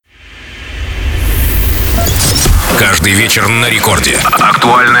Каждый вечер на рекорде.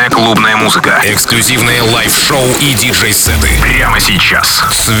 Актуальная клубная музыка. Эксклюзивные лайв-шоу и диджей-сеты. Прямо сейчас.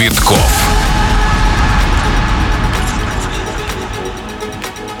 Цветкоff.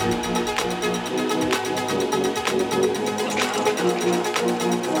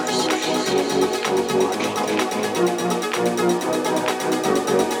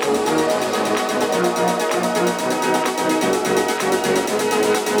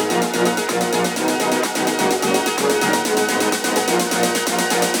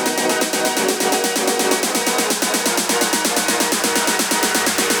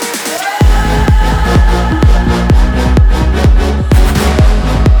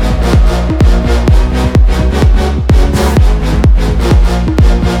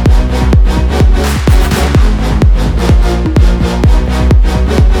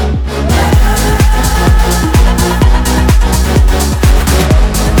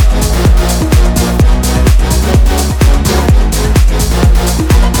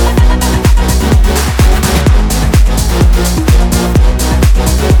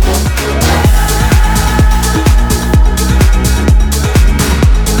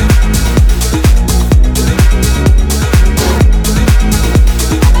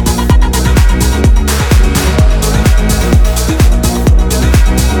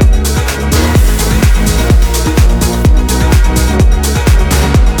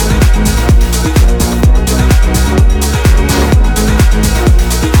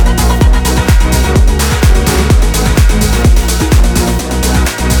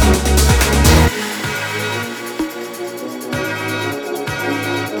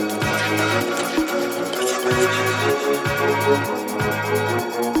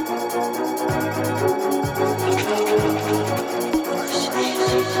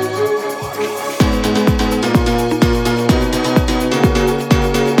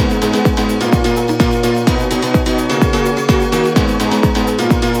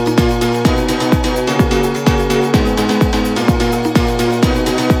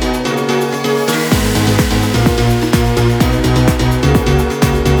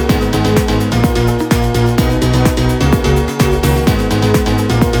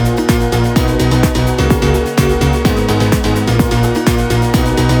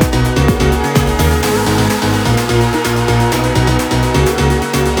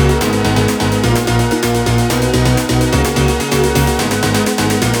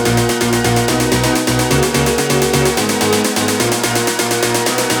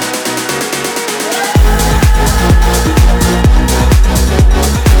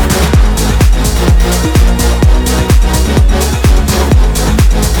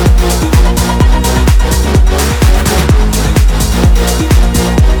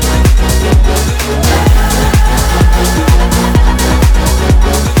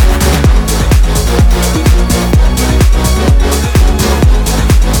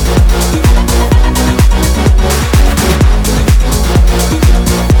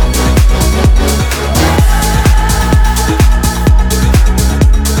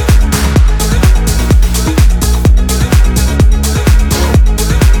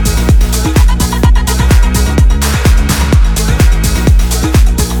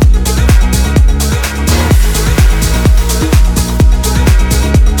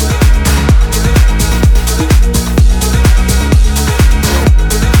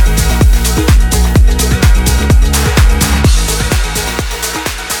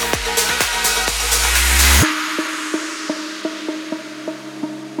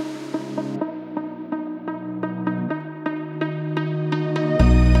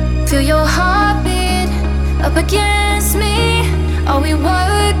 Feel your heartbeat up against me. Are we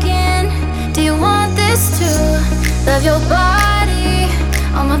working? Do you want this too? Love your body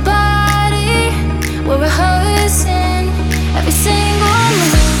on my body. We're rehearsing every single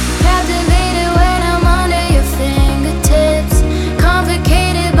move. Captivated when I'm under your fingertips.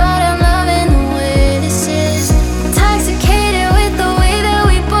 Complicated, but I'm loving the way this is. Intoxicated with the way that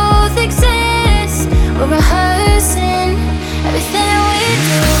we both exist. We're rehearsing everything we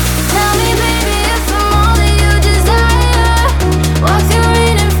do. Tell me, baby, if I'm all that you desire. Walk through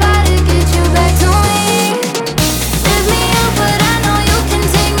rain and fire to get you back to me. Lift me up.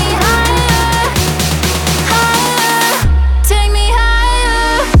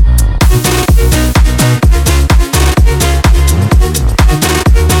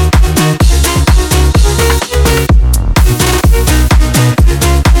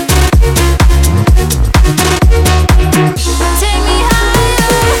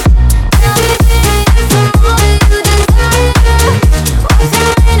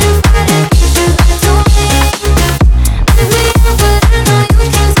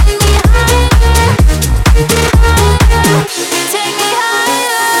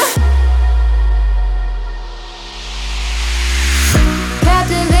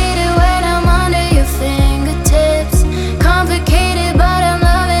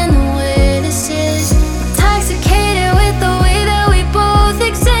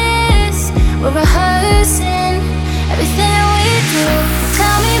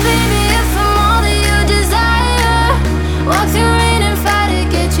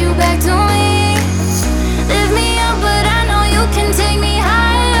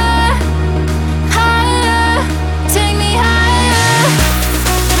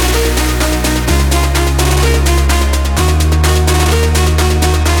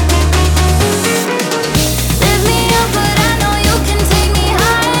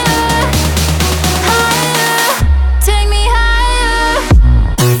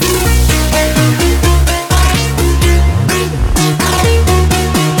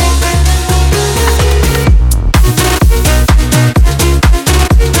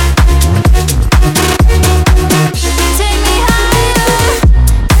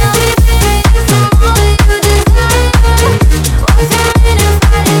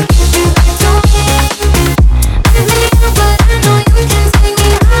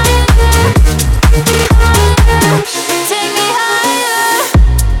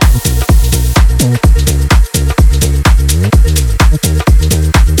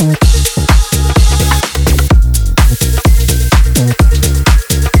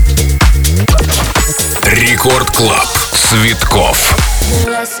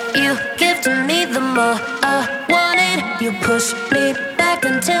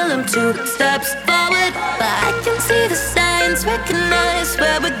 until I'm 2 steps forward. But I can see the signs, recognize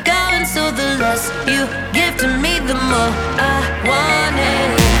where we're going. So the less you give to me, the more I want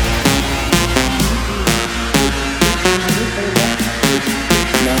it.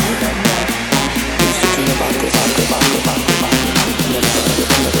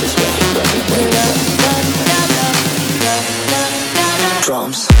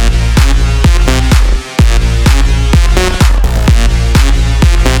 Drums.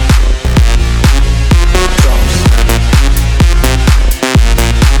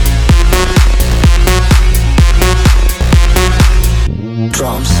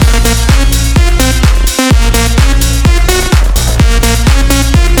 Drums.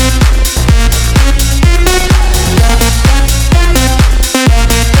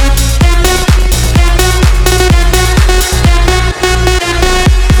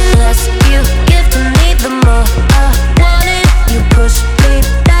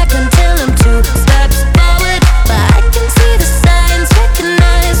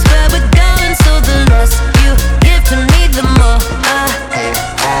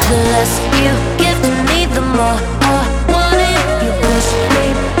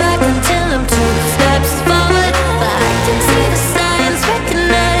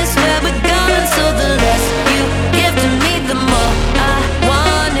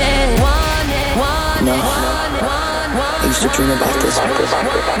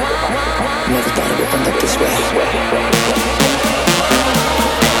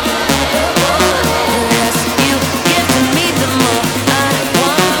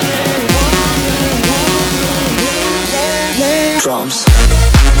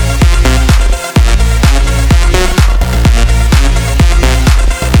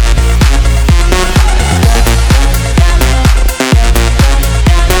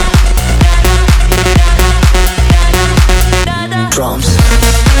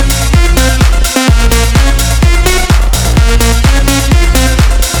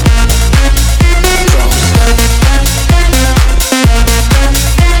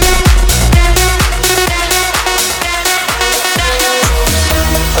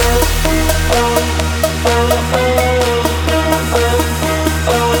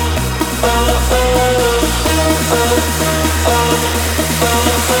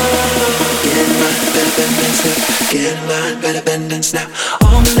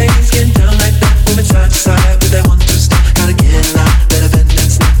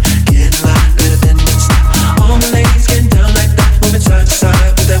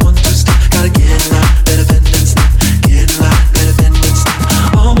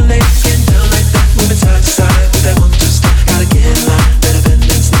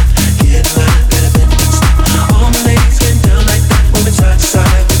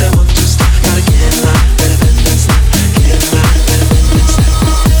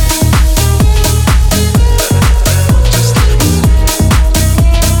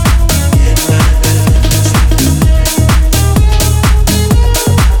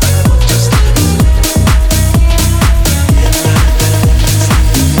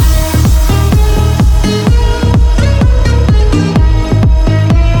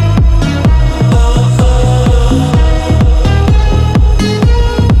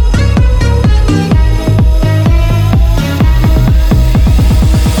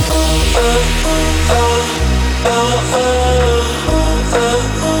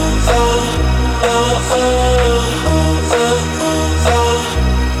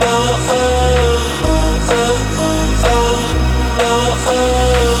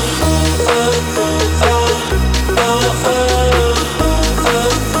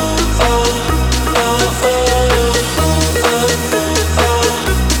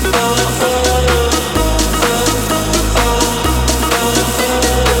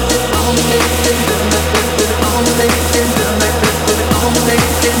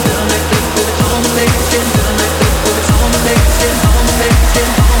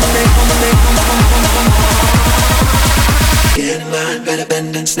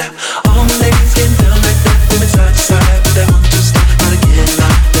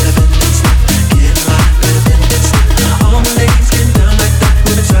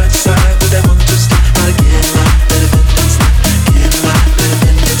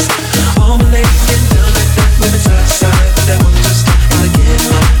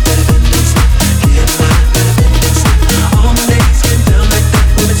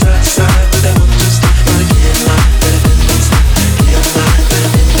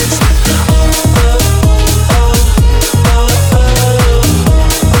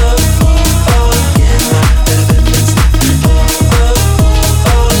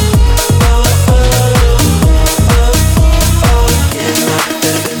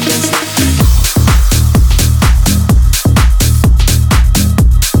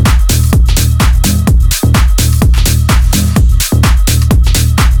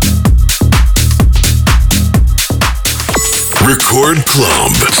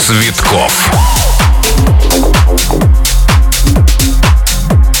 Club. Цветкоff.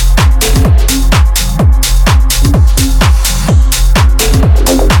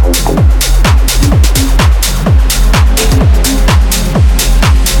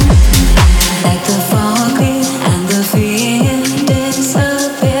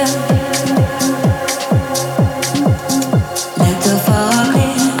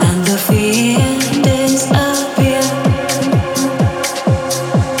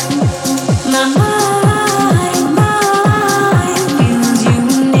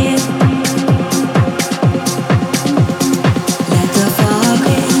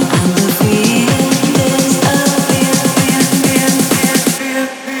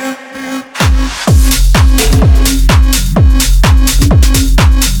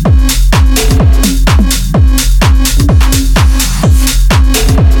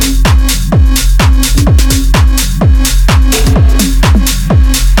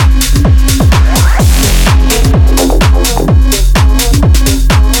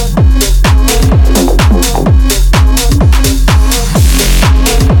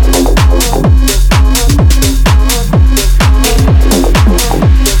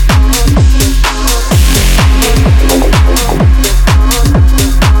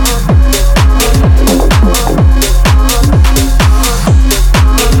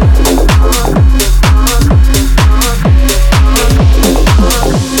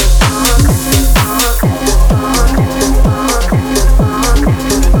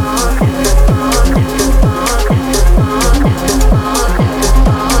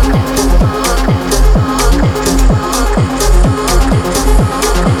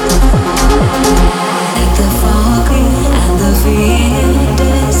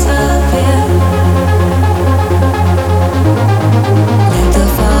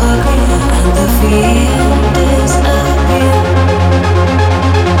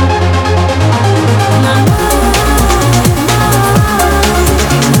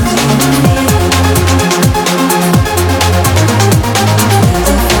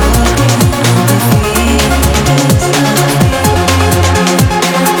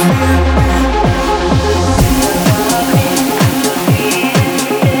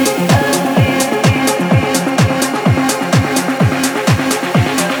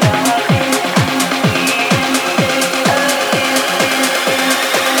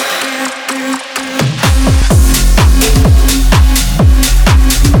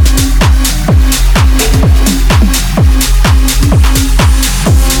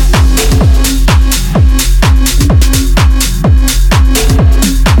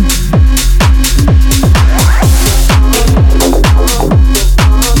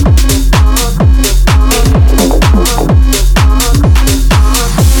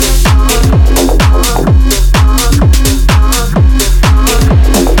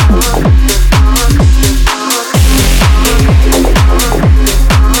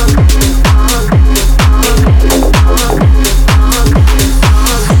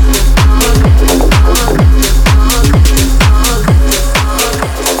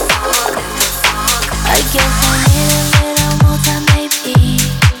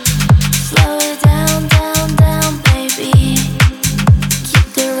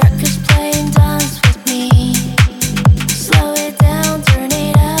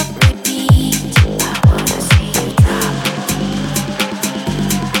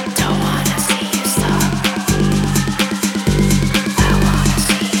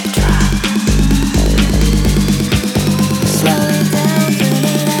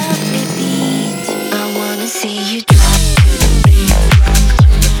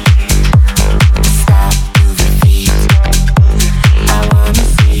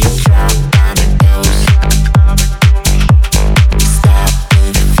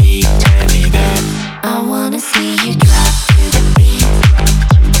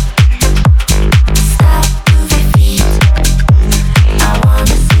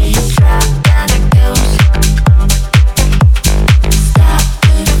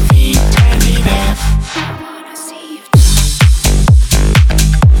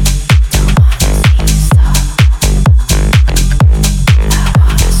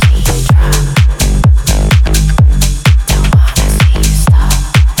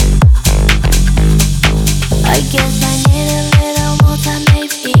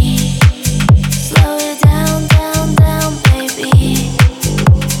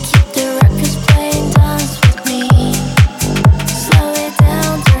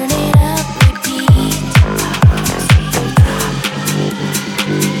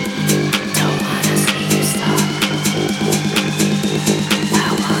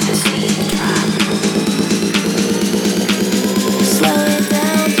 Slow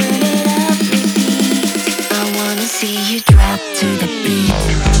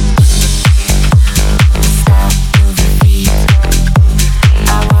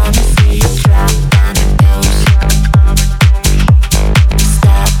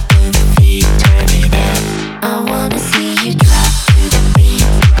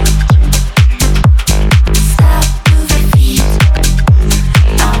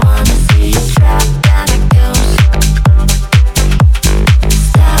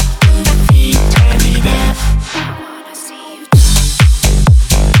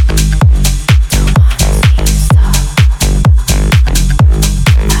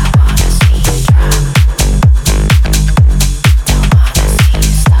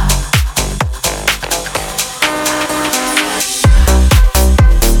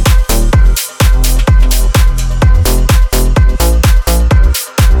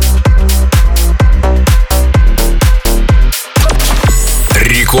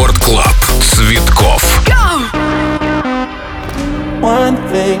Рекорд Клаб. Цветкоff. One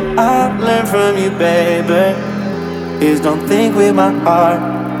thing I've learned from you, baby, is don't think with my heart.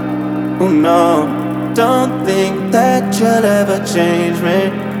 Oh no, don't think that you'll ever change me,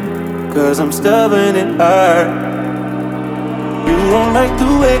 'cause I'm stubborn and hurt. You don't like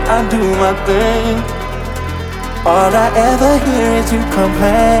the way I do my thing. All I ever hear is you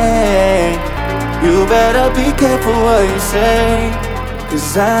complain. You better be careful what you say,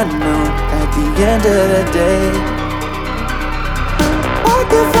 'cause I know at the end of the day I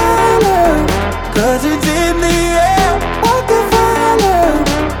can find love, 'cause it's in the air. I can find love,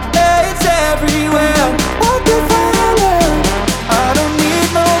 yeah, it's everywhere. I can find love, I don't need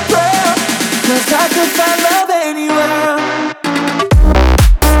no prayer, 'cause I can find love anywhere.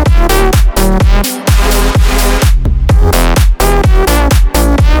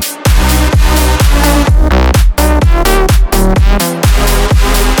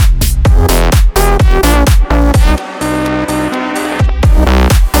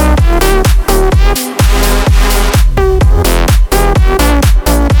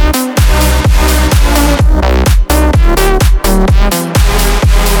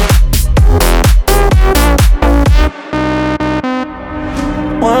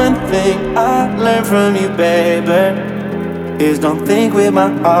 From you, baby, is don't think with my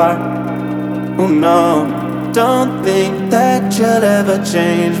heart. Oh no, don't think that you'll ever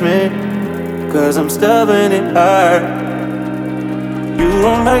change me, 'cause I'm stubborn and hurt. You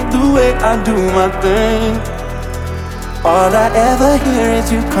don't like the way I do my thing. All I ever hear is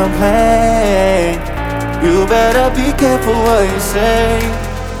you complain. You better be careful what you say,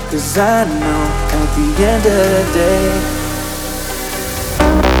 'cause I know at the end of the day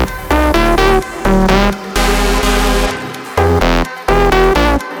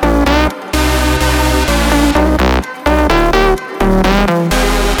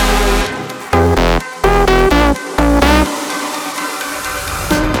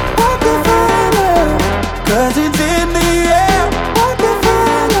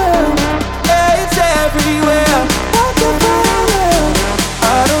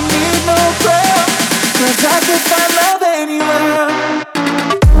I can find love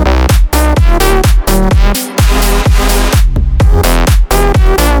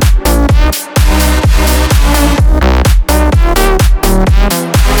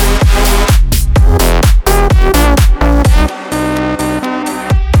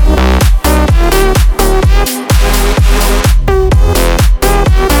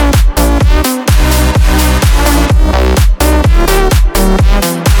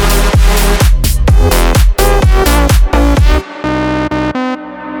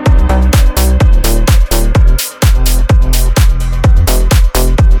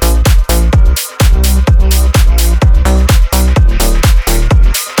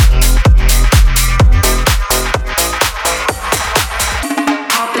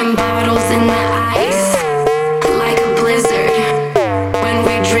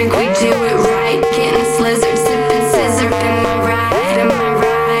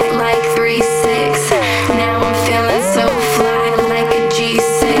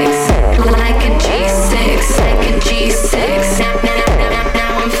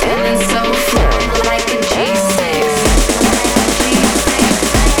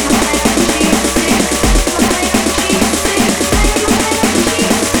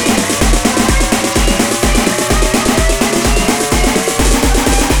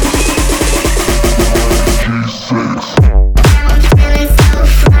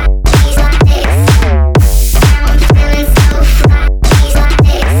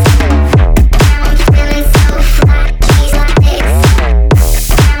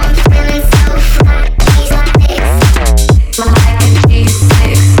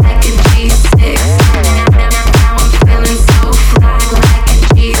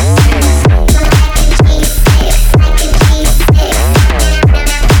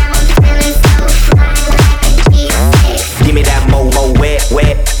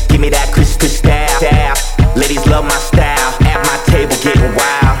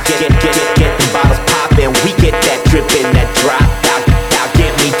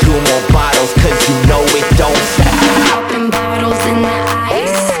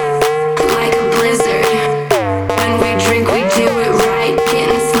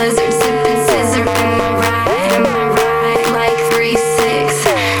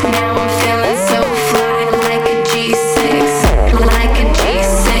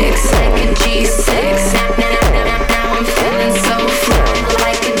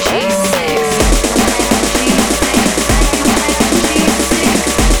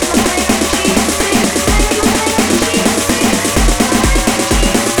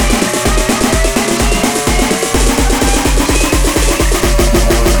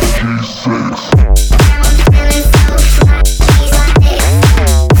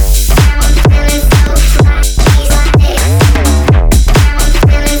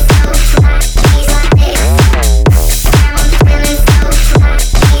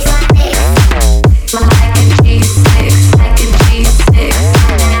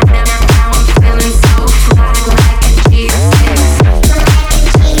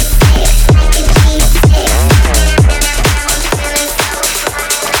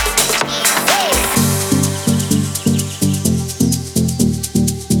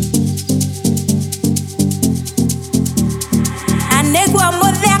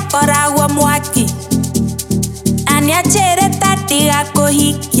chere tati ako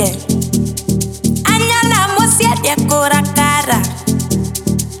hike. Anya na musia ya kura kara.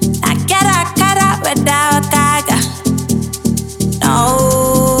 Akara kara without kaga.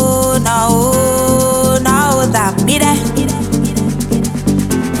 No, no, no, that me there.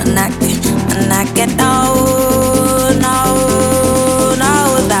 Manake, no, no, no,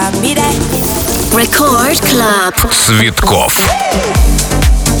 that me there. Record Club. Цветкоff.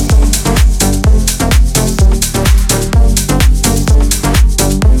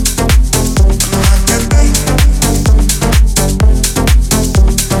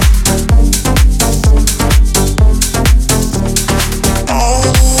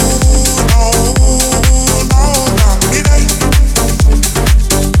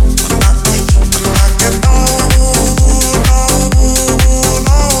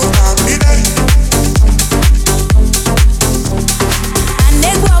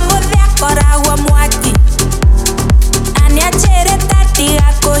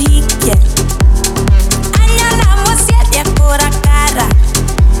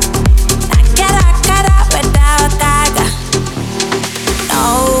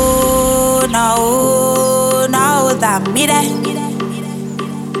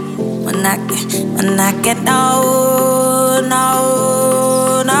 Manake, no,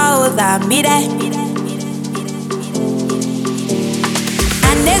 no, no, that me there.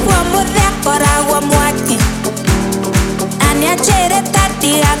 Anegwa mudhe kora Mwaki. Anya chere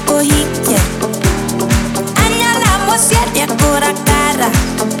tati ako hike. Anya na musia ya kura kara.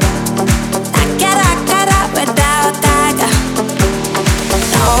 Akara kara without kaga.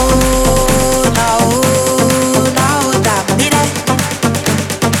 No, no, no, that me there.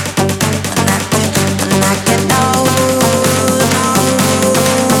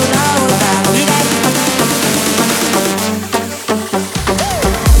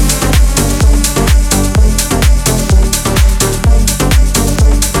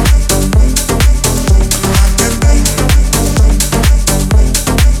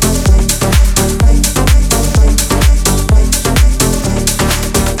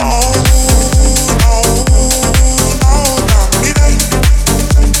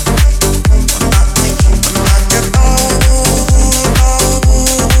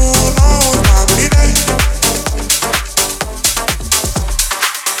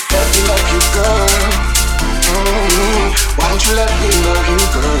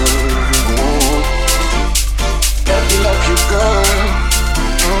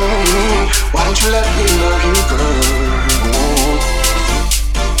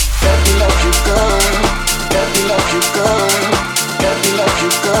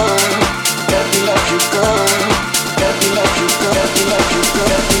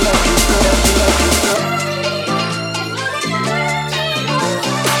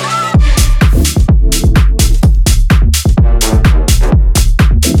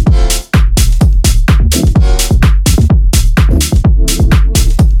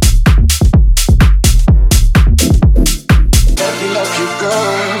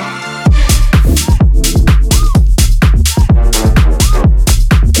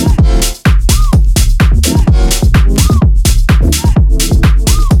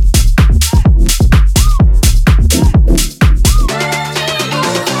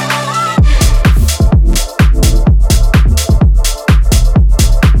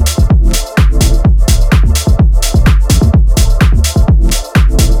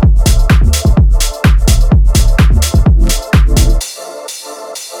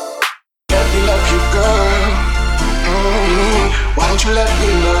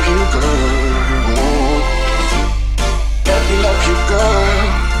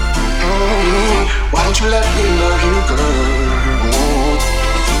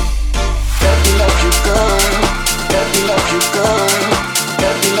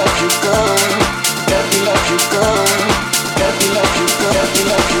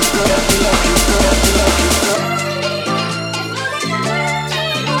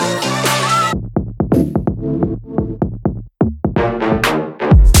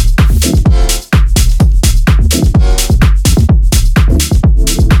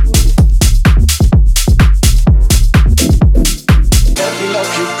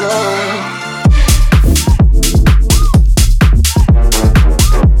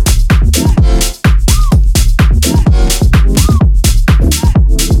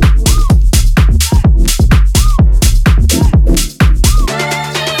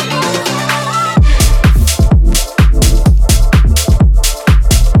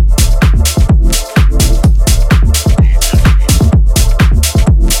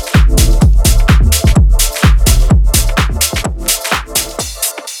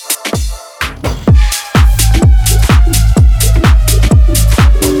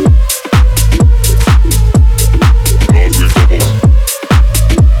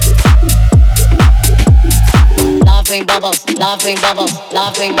 bubbles, laughing bubbles,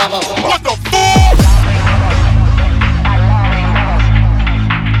 laughing bubbles. What the fuck?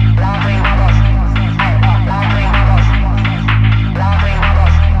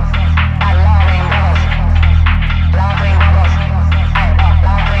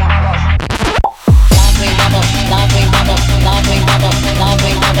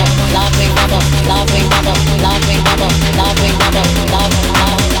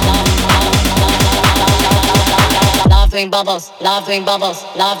 Bubbles, laughing bubbles,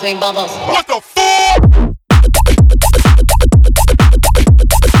 laughing bubbles. What the fuck?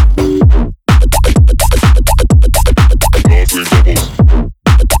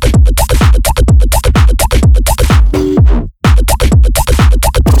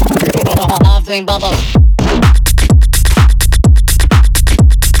 Laughing bubbles.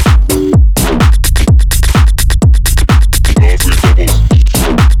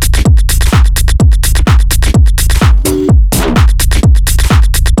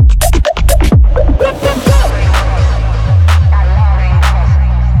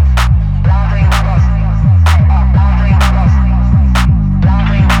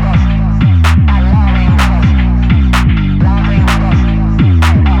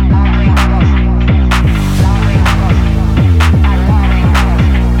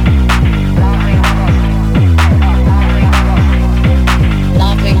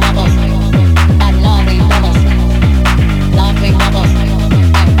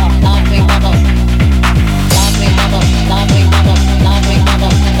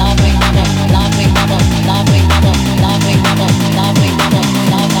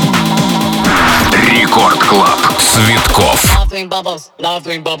 Цветкоff. Laughing bubbles,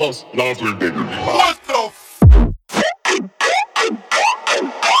 laughing bubbles, laughing bubbles. What the fuck?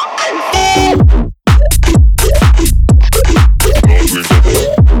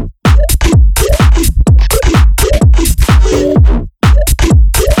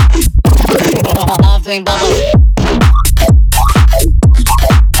 Laughing bubbles.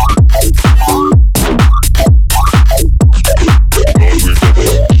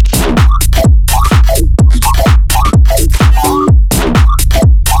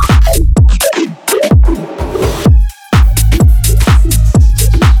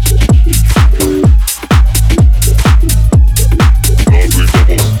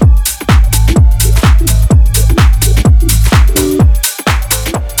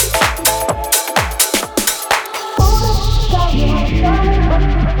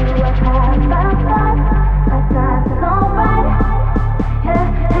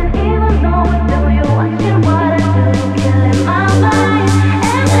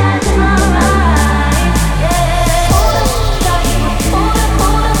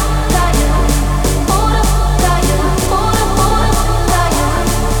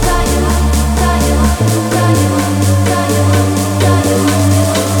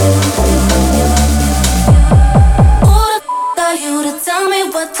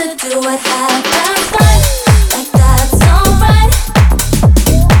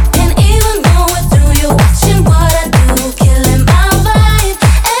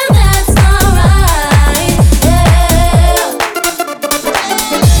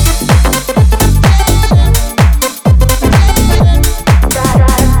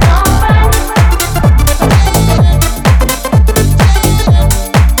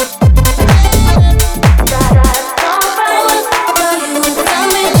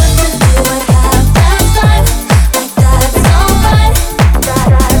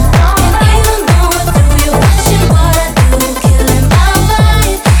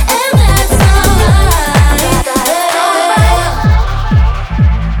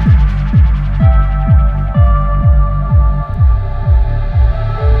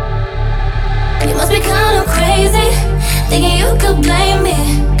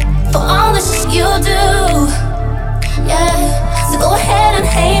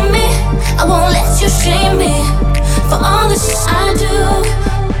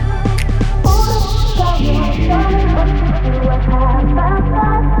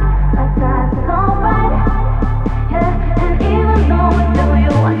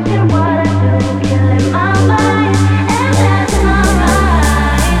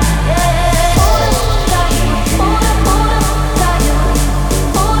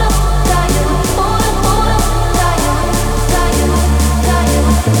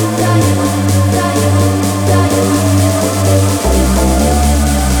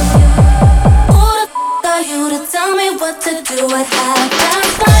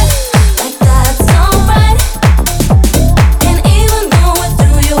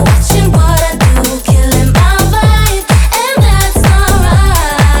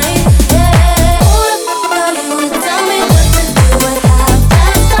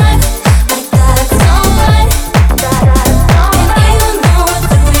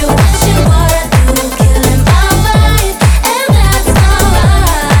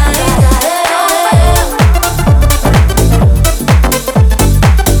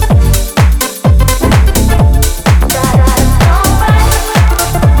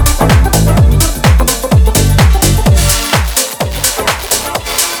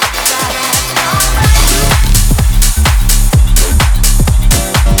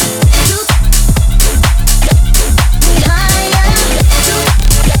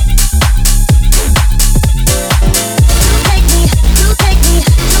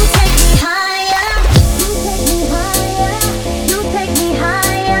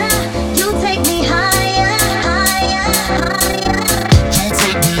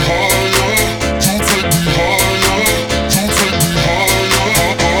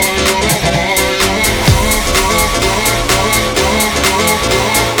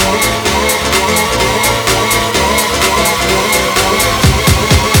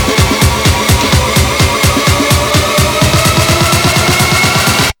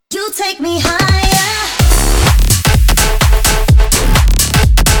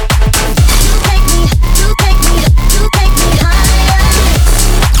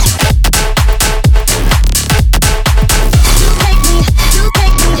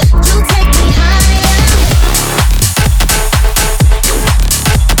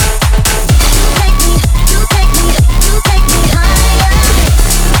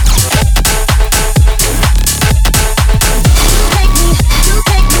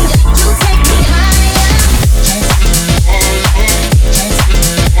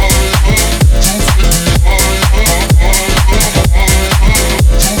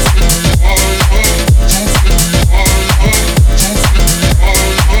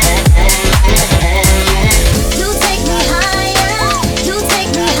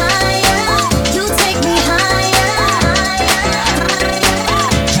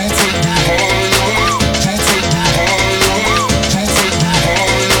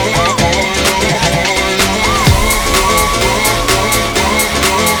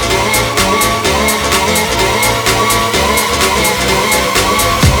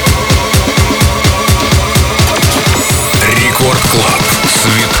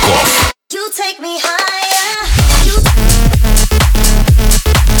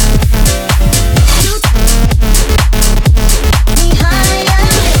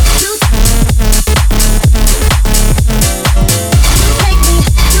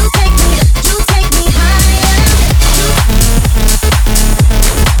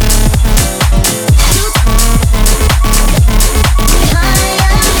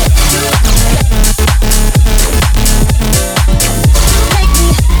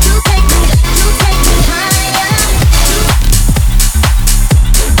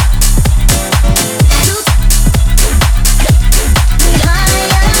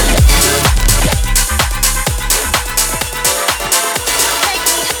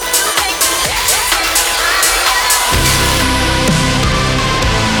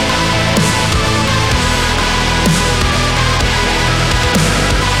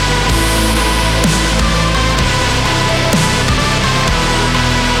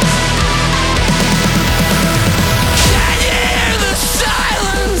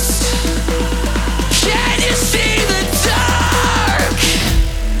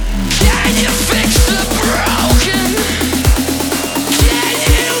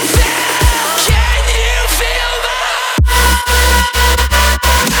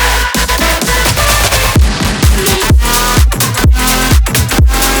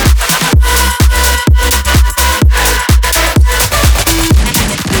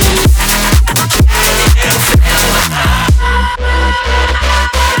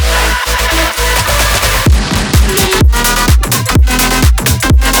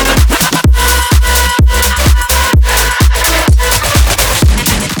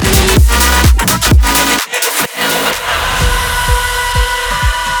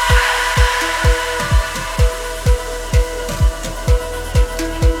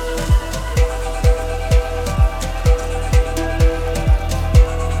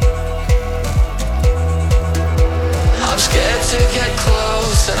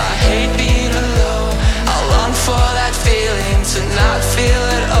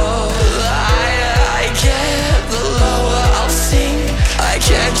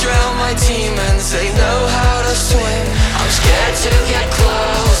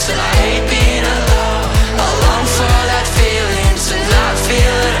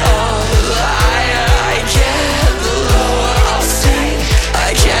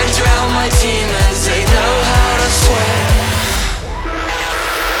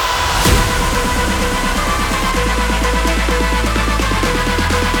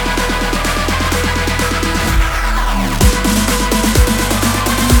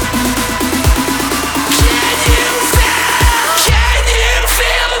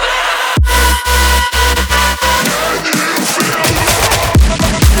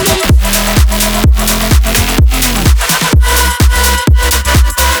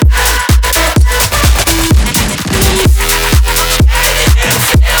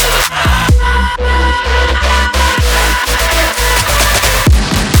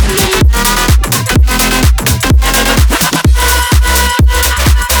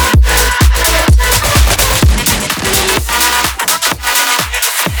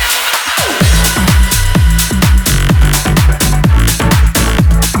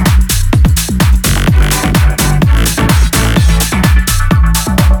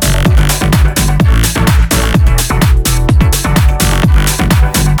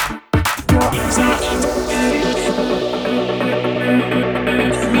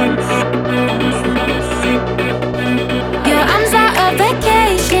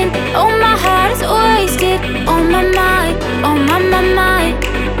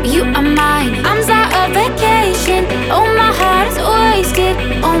 You are mine. I'm on vacation. Oh, my heart is wasted.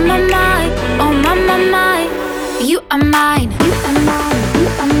 Oh my mind. Oh my mind. You are mine. You are mine. You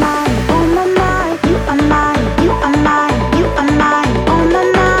are mine. Oh my mind. You are mine. You are mine. You are mine. Oh my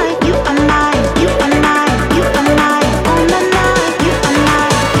mind. You are mine. You are mine. You are mine. Oh my mind. You are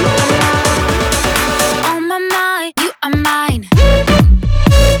mine. You are mine. Oh my mind. You are mine.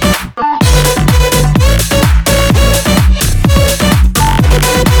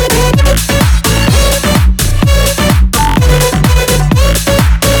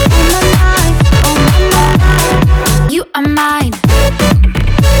 You are mine. You are mine.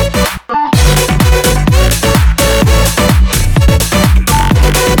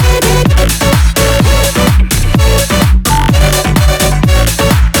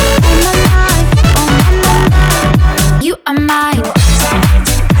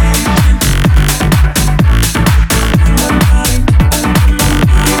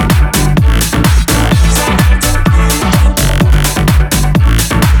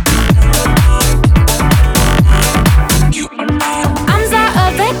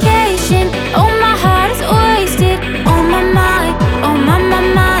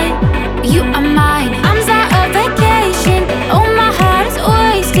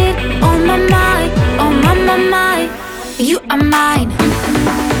 You are mine.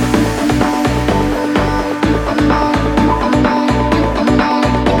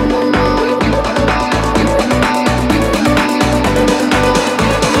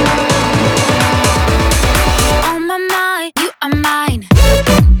 On my mind, you are mine.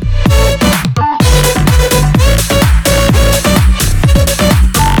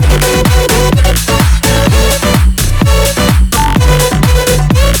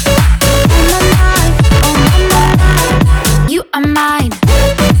 You are mine.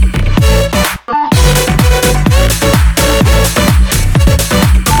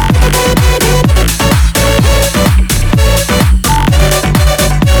 You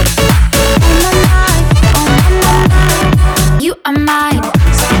are mine.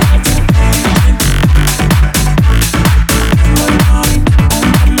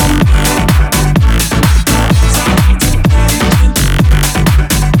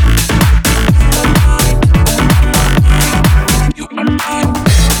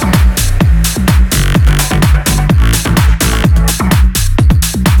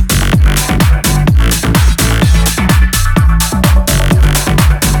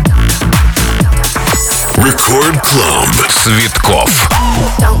 Record Club. Цветкоff.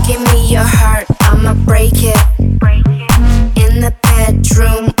 Don't give me your heart, I'ma break it. In the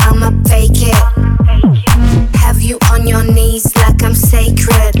bedroom, I'ma fake it. Have you on your knees like I'm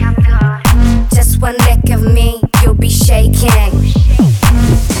sacred. Just one lick of me, you'll be shaking.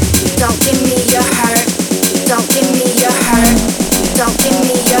 Don't give me your heart, don't give me your heart. Don't give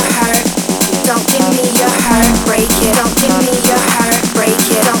me your heart, don't give me your heart, break it. Don't give me your heart, break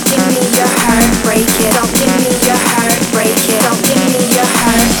it. Don't give me your heart, break it. Don't give me your heart, break it. Don't give me your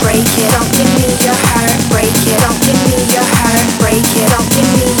heart, break it. Don't give me your heart, break it. Don't give me your heart, break it. Don't give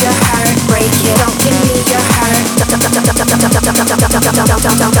me your heart, break it. Don't give me your heart.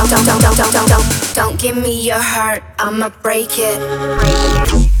 Don't give me your heart, I'ma break it.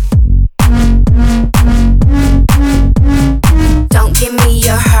 Don't give me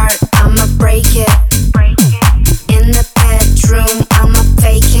your heart, I'ma break it. In the bedroom, I'ma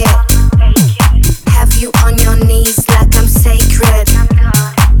fake it. Have you on your knees like I'm sacred.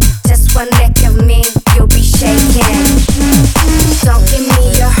 Just one lick of me, you'll be shaking. Don't give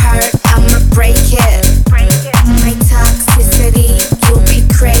me your heart, I'ma break it. My toxicity, you'll be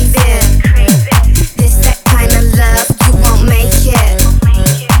craving. This that kind of love, you won't make it.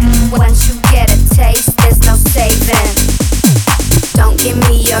 Once you get a taste, there's no saving. Don't give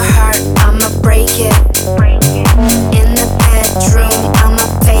me your heart, I'ma break it. In the bedroom, I'ma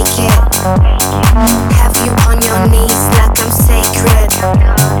fake it. Have you on your knees like I'm sacred.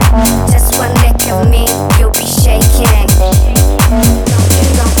 Just one lick of me, you'll be shaking. Don't give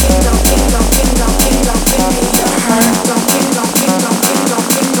me your heart. Don't give me your heart.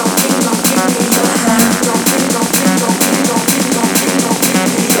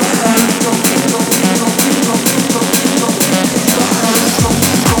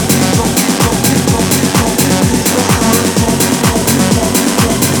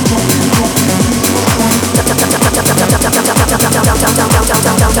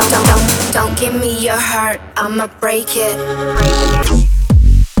 Don't give me your heart, I'ma break it.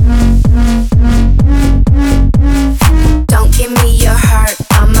 Don't give me your heart,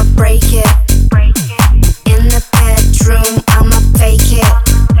 I'ma break it. In the bedroom, I'ma fake it.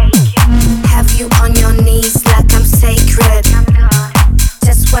 Have you on your knees like I'm sacred.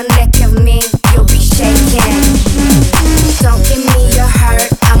 Just one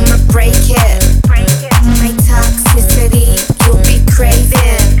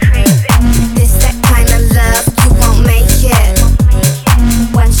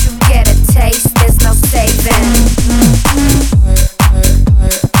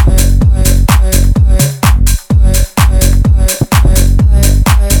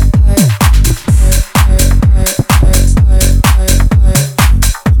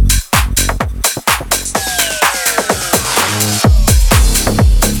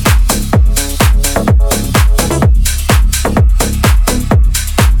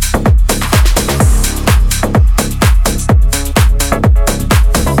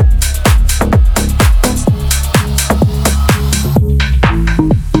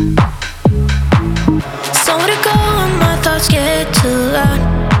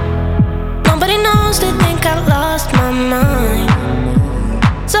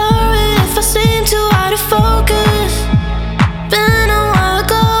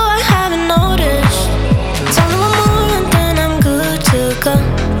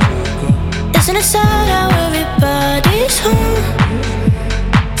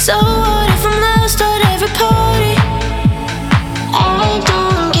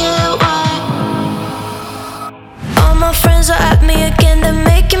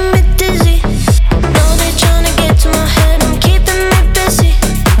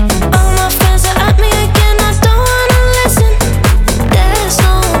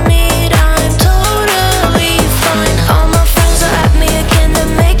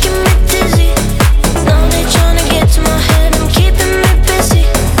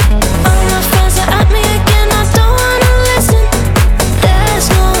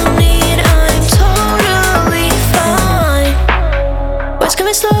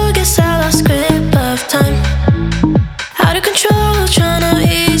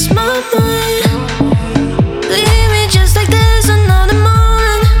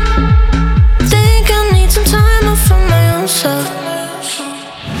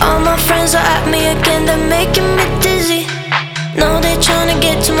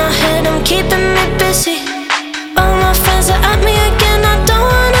get to my head, I'm keeping me busy. All my friends are at me again, I don't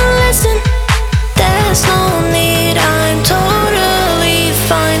wanna listen. There's no need, I'm totally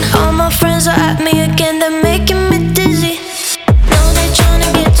fine. All my friends are at me again, they're making me dizzy. Now they're trying to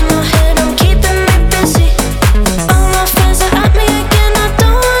get to my head, I'm keeping me busy. All my friends are at me again, I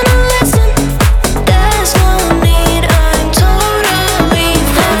don't wanna listen. There's no need, I'm totally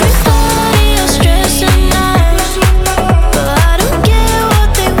fine. Everybody is stressing out, but I don't care what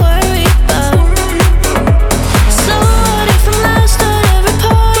they worry about. So what if I'm last at every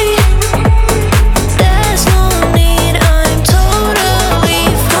party? There's no need, I'm totally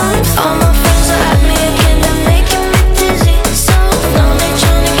fine. All my friends are at me again, they're making me dizzy. So now they're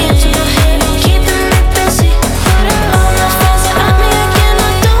trying to get to my head, I'm keeping me busy. All my friends are at me again,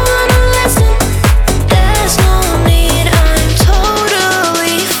 I don't wanna listen. There's no need, I'm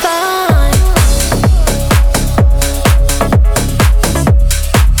totally fine.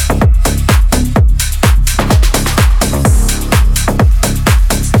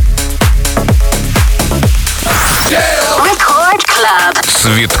 Record Club.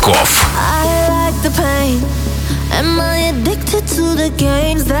 Цветкоff. I like the pain. Am I addicted to the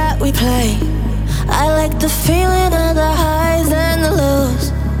games that we play? I like the feeling of the highs and the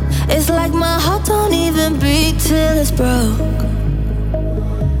lows. It's like my heart don't even beat till it's broke.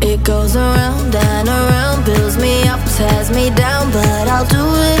 It goes around and around, builds me up, tears me down, but I'll do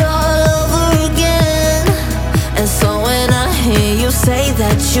it all over again. And so when I hear you say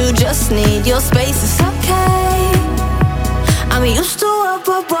that you just need your space, it's okay. I'm used to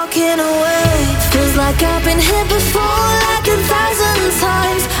walking away. Feels like I've been here before, like 1,000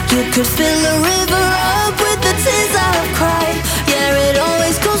 times. You could fill a river up with the tears I've cried. Yeah, it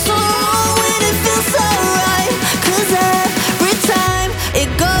always goes so wrong when it feels so right. 'Cause every time it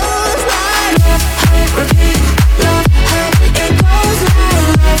goes like love, hate, repeat, love, hate. It goes like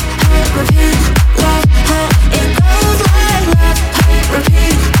love, hate, repeat, love, hate. It goes like love, hate,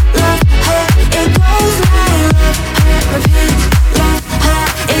 repeat, love, hate. It goes like love, hate, repeat, love, hate.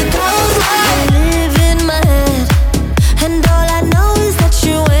 It goes like you live in my head, and all I know is that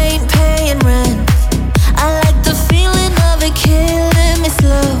you ain't paying rent. I like the feeling of it killing me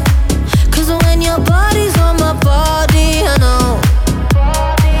slow. 'Cause when your body's on my body, I know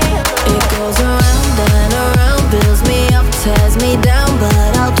it goes around and around, builds me up, tears me down,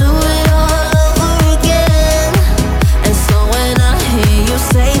 but I'll do it all over again. And so when I hear you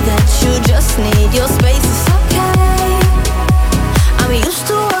say that you just need your space, it's okay. I'm used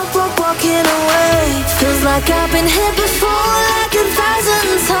to walking away. Feels like I've been here before, like 1,000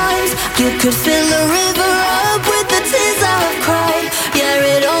 times. You could fill a river up with the tears I've cried.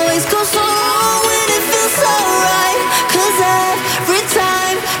 Yeah, it always goes so wrong when it feels so right. 'Cause every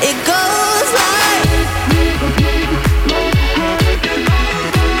time it goes like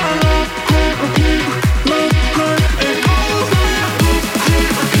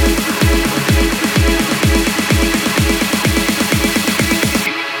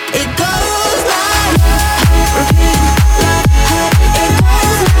it goes like repeat, love, hate. It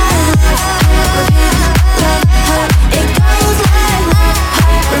goes like repeat,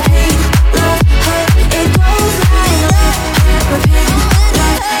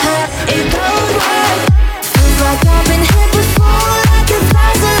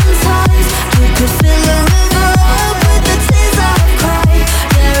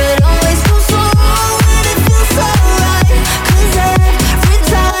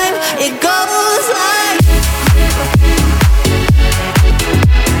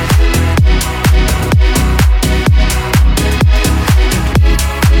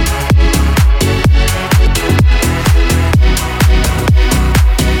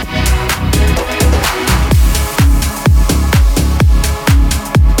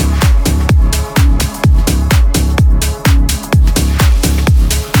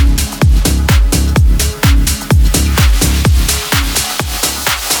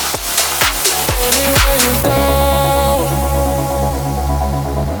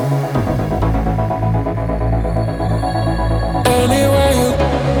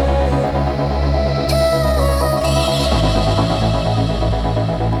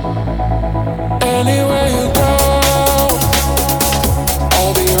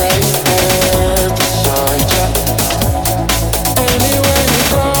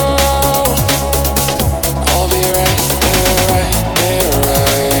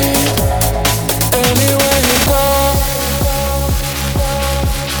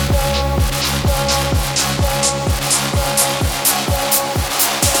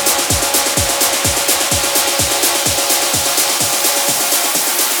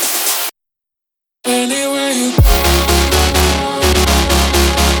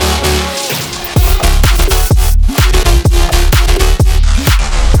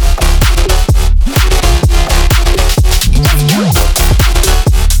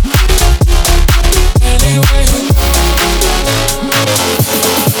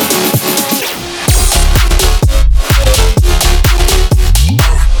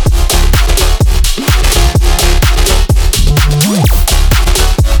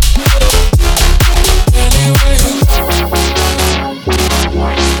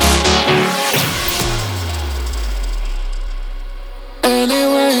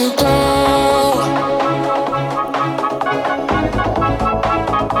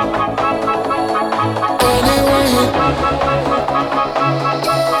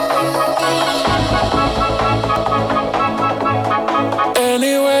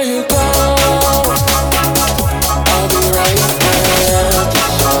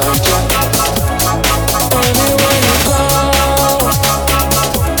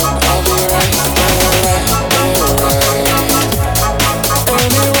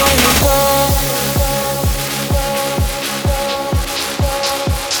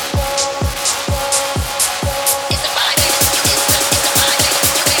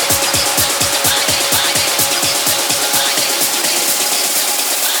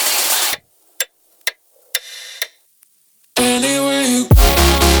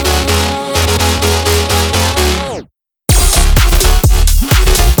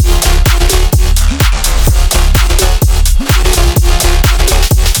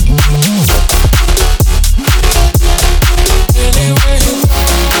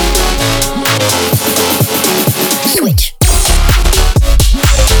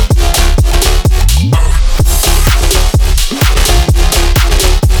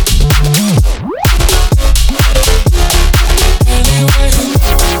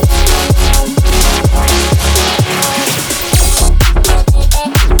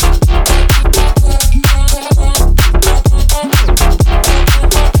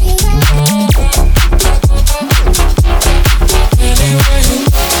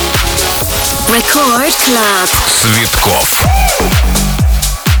 Club. Цветкоff.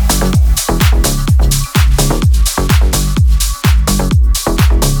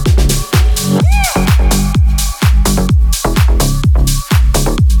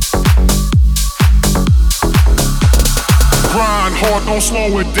 Hard, don't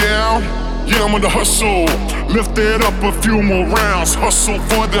slow it down. Yeah, I'm on the hustle. Lift it up a few more rounds. Hustle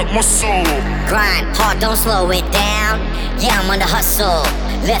for that muscle. Grind hard, don't slow it down. Yeah, I'm on the hustle.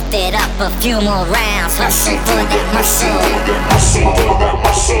 Lift it up a few more rounds. Hustle for that muscle. Hustle for that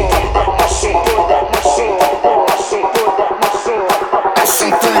muscle. Hustle for that muscle.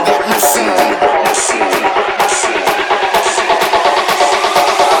 Hustle for that muscle. Hustle for that muscle.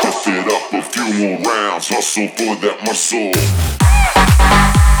 Lift it up a few more rounds. Hustle for that muscle.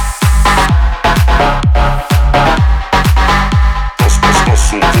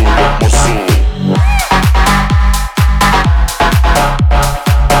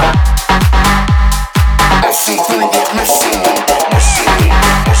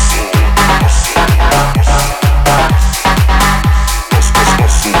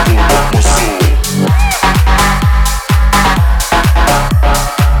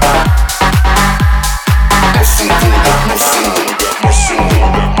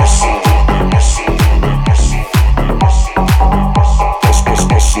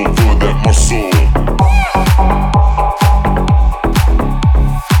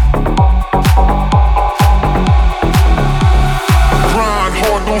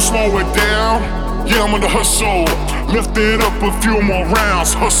 Lift it up a few more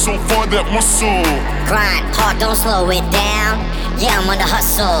rounds. Hustle for that muscle. Grind hard, don't slow it down. Yeah, I'm on the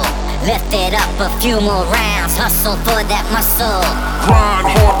hustle. Lift it up a few more rounds. Hustle for that muscle. Grind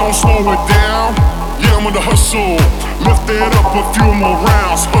hard, don't slow it down. Yeah, I'm on the hustle. Lift it up a few more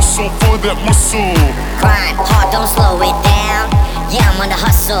rounds. Hustle for that muscle. Grind hard, don't slow it down. Yeah, I'm on the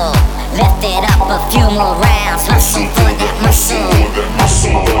hustle. Lift it up a few more rounds. Hustle for that muscle.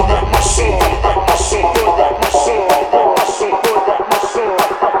 Hustle for that muscle. Hustle for that muscle. Hustle for that muscle.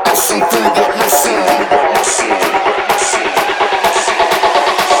 Hustle for that muscle.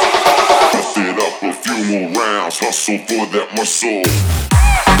 Lift it up a few more rounds. Hustle for that muscle.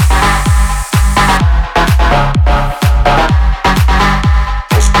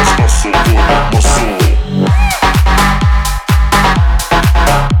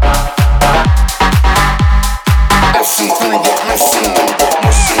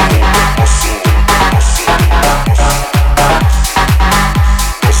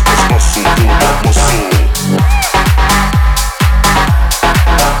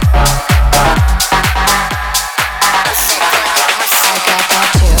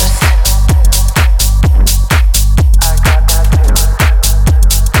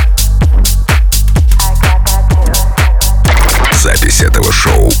 Запись этого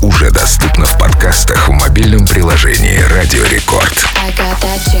шоу уже доступна в подкастах в мобильном приложении Радио Рекорд. I got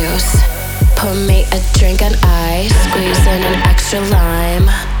that juice. Put me a drink on ice. Squeeze in an extra lime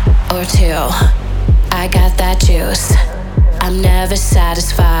or two. I got that juice. I'm never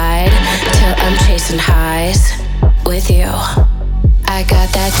satisfied till I'm chasing highs with you. I got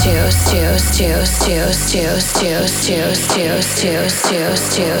that juice, juice, juice, juice, juice, juice, juice, juice, juice,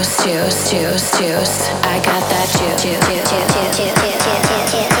 juice, juice, juice, juice, juice. I got that juice, juice, juice, juice, juice, juice.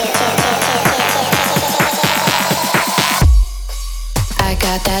 I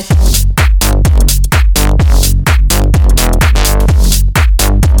got that.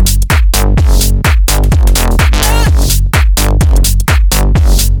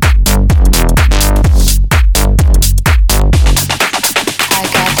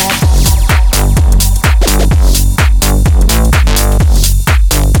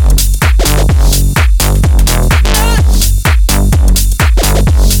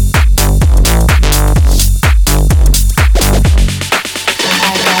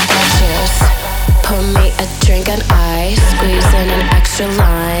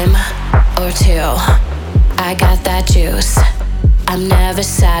 Lime or two. I got that juice. I'm never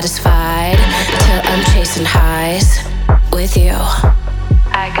satisfied till I'm chasing highs with you.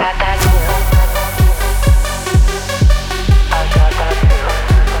 I got that juice. I got that juice.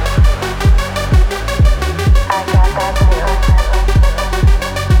 I got that juice.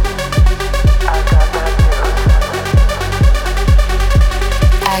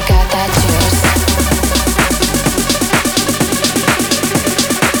 I got that juice.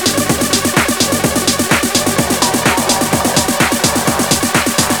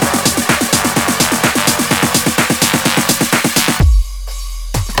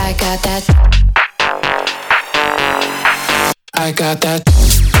 I got that juice. I got that.